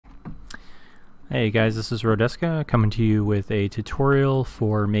Hey guys, this is Rodeska coming to you with a tutorial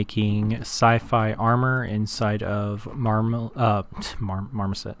for making Sci-Fi Armor inside of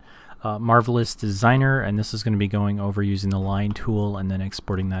Marvelous Designer, and this is going to be going over using the line tool and then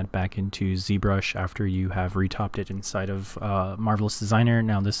exporting that back into Zbrush after you have retopped it inside of Marvelous Designer.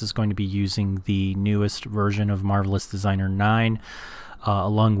 Now this is going to be using the newest version of Marvelous Designer 9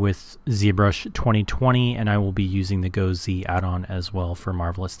 along with Zbrush 2020, and I will be using the Goz add-on as well for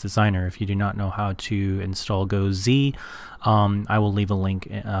Marvelous Designer. If you do not know how to install Goz, I will leave a link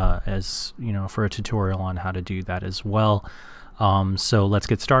as you know for a tutorial on how to do that as well. So let's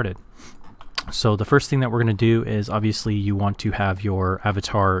get started. So the first thing that we're going to do is obviously you want to have your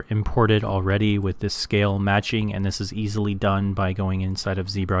avatar imported already with this scale matching, and this is easily done by going inside of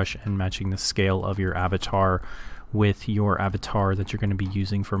Zbrush and matching the scale of your avatar with your avatar that you're going to be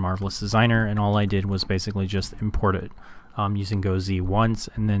using for Marvelous Designer. And all I did was basically just import it using Goz once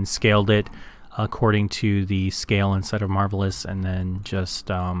and then scaled it according to the scale inside of Marvelous, and then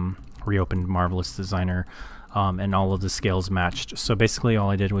just reopened Marvelous Designer and all of the scales matched. So basically all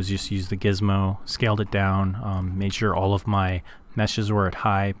I did was just use the gizmo, scaled it down, made sure all of my meshes were at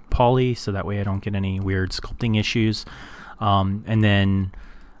high poly so that way I don't get any weird sculpting issues, and then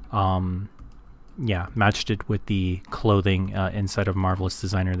yeah, matched it with the clothing inside of Marvelous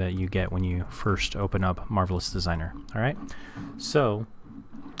Designer that you get when you first open up Marvelous Designer. Alright, so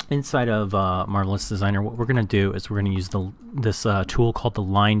inside of Marvelous Designer, what we're going to do is we're going to use this tool called the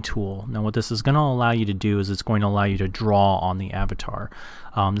line tool. Now what this is going to allow you to do is it's going to allow you to draw on the avatar.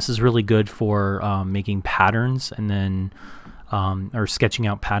 This is really good for making patterns and then or sketching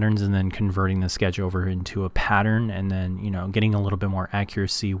out patterns and then converting the sketch over into a pattern, and then getting a little bit more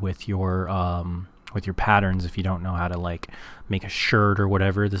accuracy with your patterns if you don't know how to like make a shirt or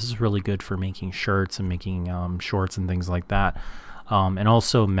whatever. This is really good for making shirts and making shorts and things like that, and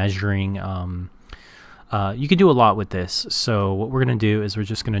also measuring. You can do a lot with this. So what we're going to do is we're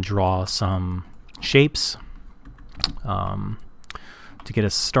just going to draw some shapes to get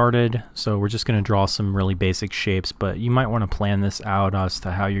us started. So we're just going to draw some really basic shapes, but you might want to plan this out as to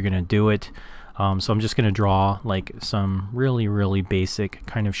how you're going to do it. So I'm just going to draw like some really basic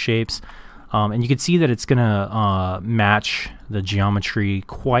kind of shapes, and you can see that it's going to match the geometry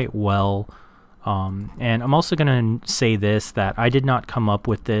quite well. And I'm also going to say this, that I did not come up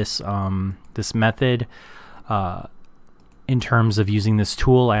with this this method in terms of using this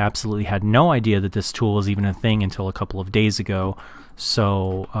tool. I absolutely had no idea that this tool was even a thing until a couple of days ago.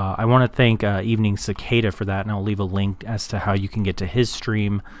 So I want to thank Evening Cicada for that, and I'll leave a link as to how you can get to his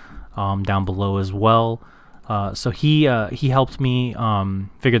stream down below as well. So he helped me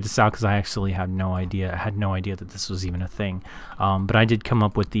figure this out, because I actually had no idea. I had no idea that this was even a thing. But I did come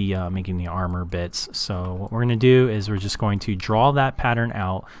up with the making the armor bits. So what we're going to do is we're just going to draw that pattern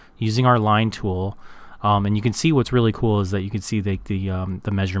out using our line tool. And you can see what's really cool is that you can see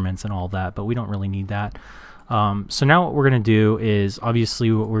the measurements and all that, but we don't really need that. So now what we're going to do is,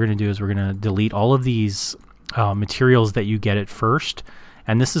 obviously what we're going to do is we're going to delete all of these materials that you get at first,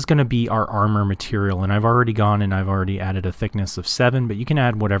 and this is going to be our armor material. And I've already gone and I've already added a thickness of 7, but you can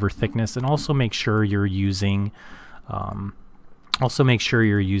add whatever thickness, and also make sure you're using your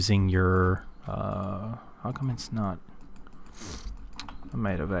how come it's not? I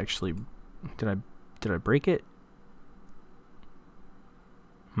might have actually, did I break it?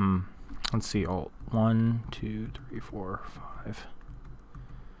 Let's see. Alt 1, 2, 3, 4, 5. Let's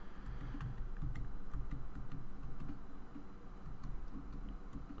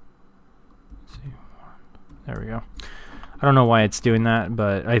see. There we go. I don't know why it's doing that,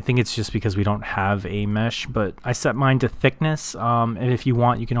 but I think it's just because we don't have a mesh. But I set mine to thickness, and if you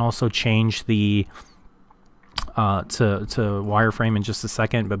want, you can also change the to wireframe in just a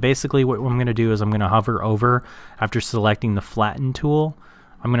second. But basically what I'm going to do is I'm going to hover over, after selecting the flatten tool,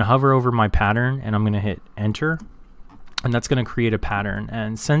 I'm going to hover over my pattern and I'm going to hit enter, and that's going to create a pattern.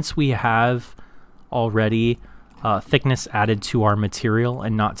 And since we have already thickness added to our material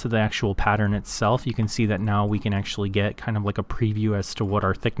and not to the actual pattern itself, you can see that now we can actually get kind of like a preview as to what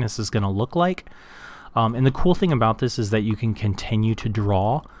our thickness is going to look like. And the cool thing about this is that you can continue to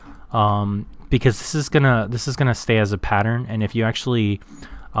draw, because this is gonna stay as a pattern. And if you actually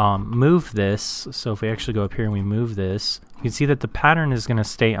move this, so if we actually go up here and we move this, you can see that the pattern is gonna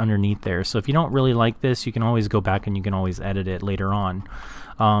stay underneath there. So if you don't really like this, you can always go back and you can always edit it later on.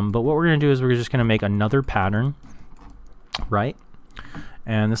 But what we're gonna do is we're just gonna make another pattern, right?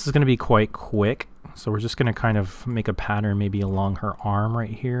 And this is gonna be quite quick. So we're just gonna kind of make a pattern maybe along her arm right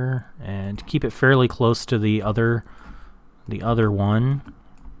here, and keep it fairly close to the other one.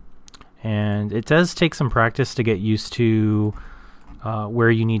 And it does take some practice to get used to where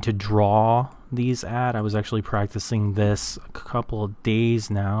you need to draw these at. I was actually practicing this a couple of days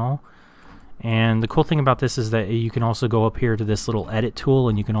now. And the cool thing about this is that you can also go up here to this little edit tool,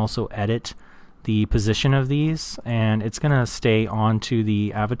 and you can also edit the position of these, and it's going to stay onto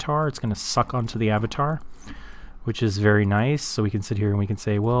the avatar. It's going to suck onto the avatar, which is very nice. So we can sit here and we can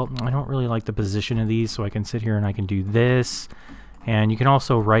say, well, I don't really like the position of these, so I can sit here and I can do this. And you can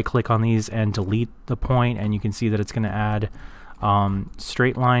also right click on these and delete the point, and you can see that it's going to add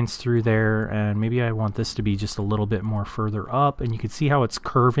straight lines through there. And maybe I want this to be just a little bit more further up, and you can see how it's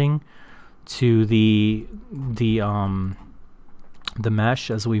curving to the mesh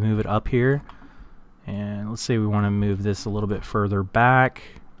as we move it up here. And let's say we want to move this a little bit further back,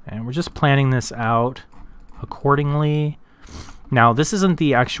 and we're just planning this out accordingly. Now, this isn't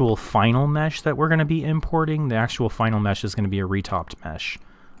the actual final mesh that we're going to be importing. The actual final mesh is going to be a retopped mesh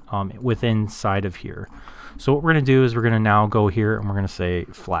within inside of here. So what we're going to do is we're going to now go here and we're going to say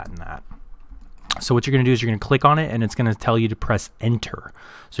flatten that. So what you're going to do is you're going to click on it, and it's going to tell you to press enter.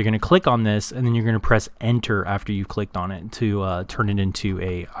 So you're going to click on this, and then you're going to press enter after you've clicked on it to turn it into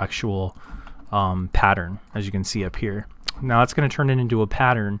a actual pattern, as you can see up here. Now it's going to turn it into a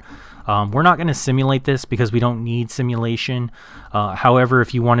pattern. We're not going to simulate this because we don't need simulation. However,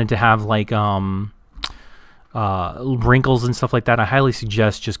 if you wanted to have like wrinkles and stuff like that, I highly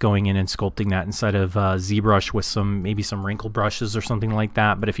suggest just going in and sculpting that inside of Zbrush with maybe some wrinkle brushes or something like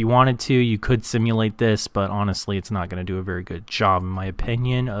that. But if you wanted to, you could simulate this, but honestly, it's not going to do a very good job, in my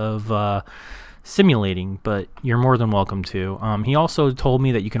opinion, of simulating, but you're more than welcome to. He also told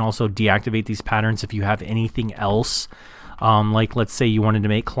me that you can also deactivate these patterns if you have anything else. Like let's say you wanted to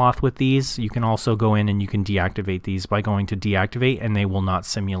make cloth with these, you can also go in and you can deactivate these by going to deactivate, and they will not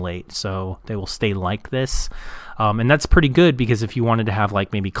simulate, so they will stay like this. And that's pretty good, because if you wanted to have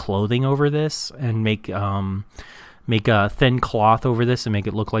like maybe clothing over this and make a thin cloth over this and make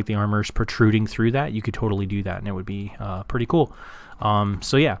it look like the armor is protruding through that, you could totally do that, and it would be pretty cool.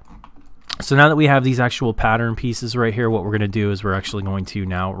 So yeah. So now that we have these actual pattern pieces right here, what we're going to do is we're actually going to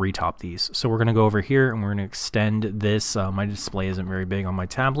now retop these. So we're going to go over here and we're going to extend this. My display isn't very big on my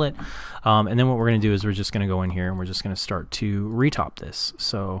tablet. And then what we're going to do is we're just going to go in here and we're just going to start to retop this.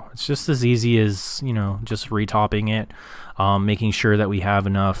 So it's just as easy as, you know, just retopping it, making sure that we have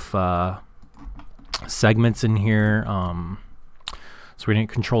enough segments in here. So we're going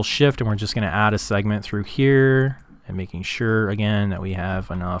to Control Shift and we're just going to add a segment through here, and making sure again that we have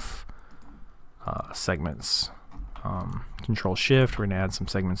enough segments. Control Shift, we're going to add some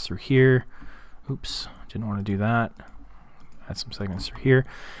segments through here. Oops, didn't want to do that. Add some segments through here.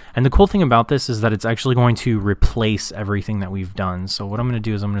 And the cool thing about this is that it's actually going to replace everything that we've done. So what I'm going to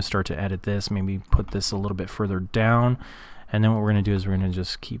do is I'm going to start to edit this, maybe put this a little bit further down, and then what we're going to do is we're going to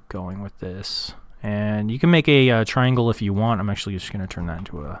just keep going with this. And you can make a triangle if you want. I'm actually just going to turn that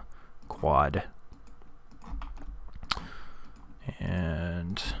into a quad.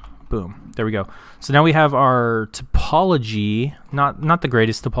 And boom, there we go. So now we have our topology, not the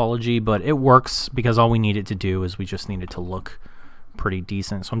greatest topology, but it works because all we need it to do is we just need it to look pretty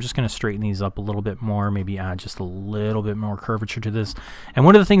decent. So I'm just going to straighten these up a little bit more, maybe add just a little bit more curvature to this. And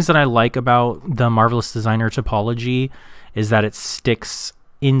one of the things that I like about the Marvelous Designer topology is that it sticks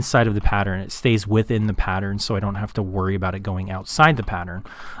inside of the pattern. It stays within the pattern, so I don't have to worry about it going outside the pattern.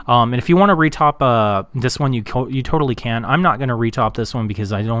 And if you want to retop this one, you totally can. I'm not going to retop this one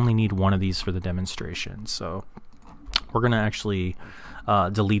because I only need one of these for the demonstration. So we're going to actually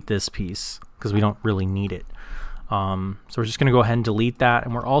delete this piece because we don't really need it. So we're just going to go ahead and delete that.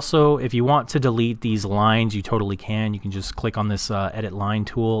 And we're also, if you want to delete these lines, you totally can. You can just click on this edit line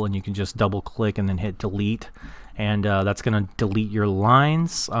tool, and you can just double click and then hit delete. And that's going to delete your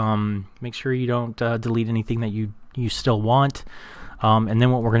lines. Make sure you don't delete anything that you still want. And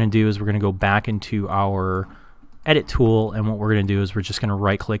then what we're going to do is we're going to go back into our edit tool, and what we're going to do is we're just going to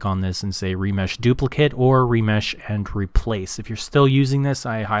right click on this and say remesh duplicate or remesh and replace. If you're still using this,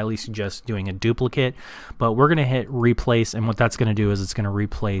 I highly suggest doing a duplicate, but we're going to hit replace, and what that's going to do is it's going to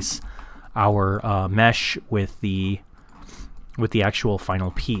replace our mesh with the actual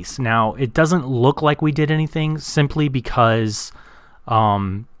final piece. Now it doesn't look like we did anything simply because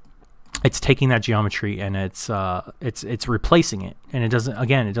it's taking that geometry and it's replacing it, and it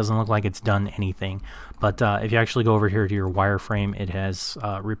doesn't look like it's done anything. But if you actually go over here to your wireframe, it has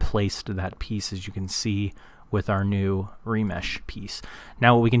replaced that piece, as you can see, with our new remesh piece.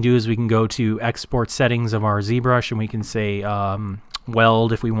 Now what we can do is we can go to export settings of our ZBrush, and we can say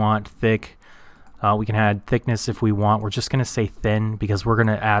weld if we want, thick, We can add thickness if we want. We're just going to say thin because we're going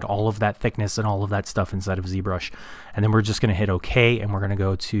to add all of that thickness and all of that stuff inside of ZBrush. And then we're just going to hit OK, and we're going to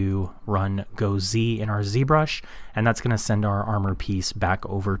go to run Goz Z in our ZBrush, and that's going to send our armor piece back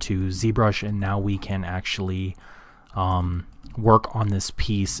over to ZBrush, and now we can actually work on this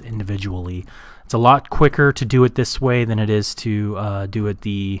piece individually. It's a lot quicker to do it this way than it is to do it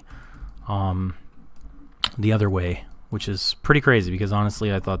the other way, which is pretty crazy because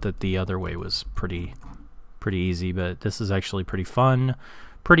honestly I thought that the other way was pretty easy, but this is actually pretty fun,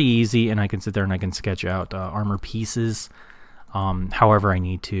 pretty easy, and I can sit there and I can sketch out armor pieces however I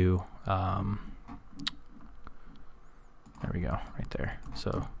need to. There we go, right there.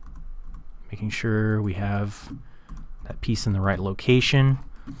 So making sure we have that piece in the right location.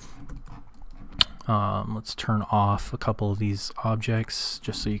 Let's turn off a couple of these objects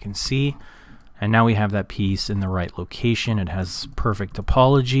just so you can see. And now we have that piece in the right location. It has perfect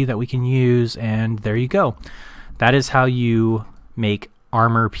topology that we can use, and there you go. That is how you make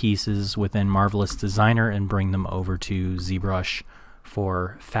armor pieces within Marvelous Designer and bring them over to ZBrush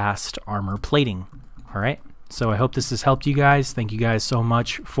for fast armor plating. All right, so I hope this has helped you guys. Thank you guys so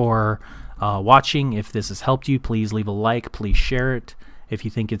much for watching. If this has helped you, please leave a like, please share it. If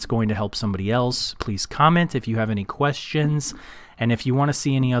you think it's going to help somebody else, please comment. If you have any questions, and if you want to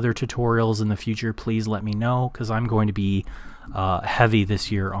see any other tutorials in the future, please let me know, because I'm going to be heavy this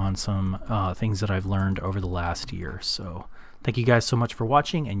year on some things that I've learned over the last year. So thank you guys so much for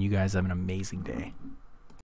watching, and you guys have an amazing day.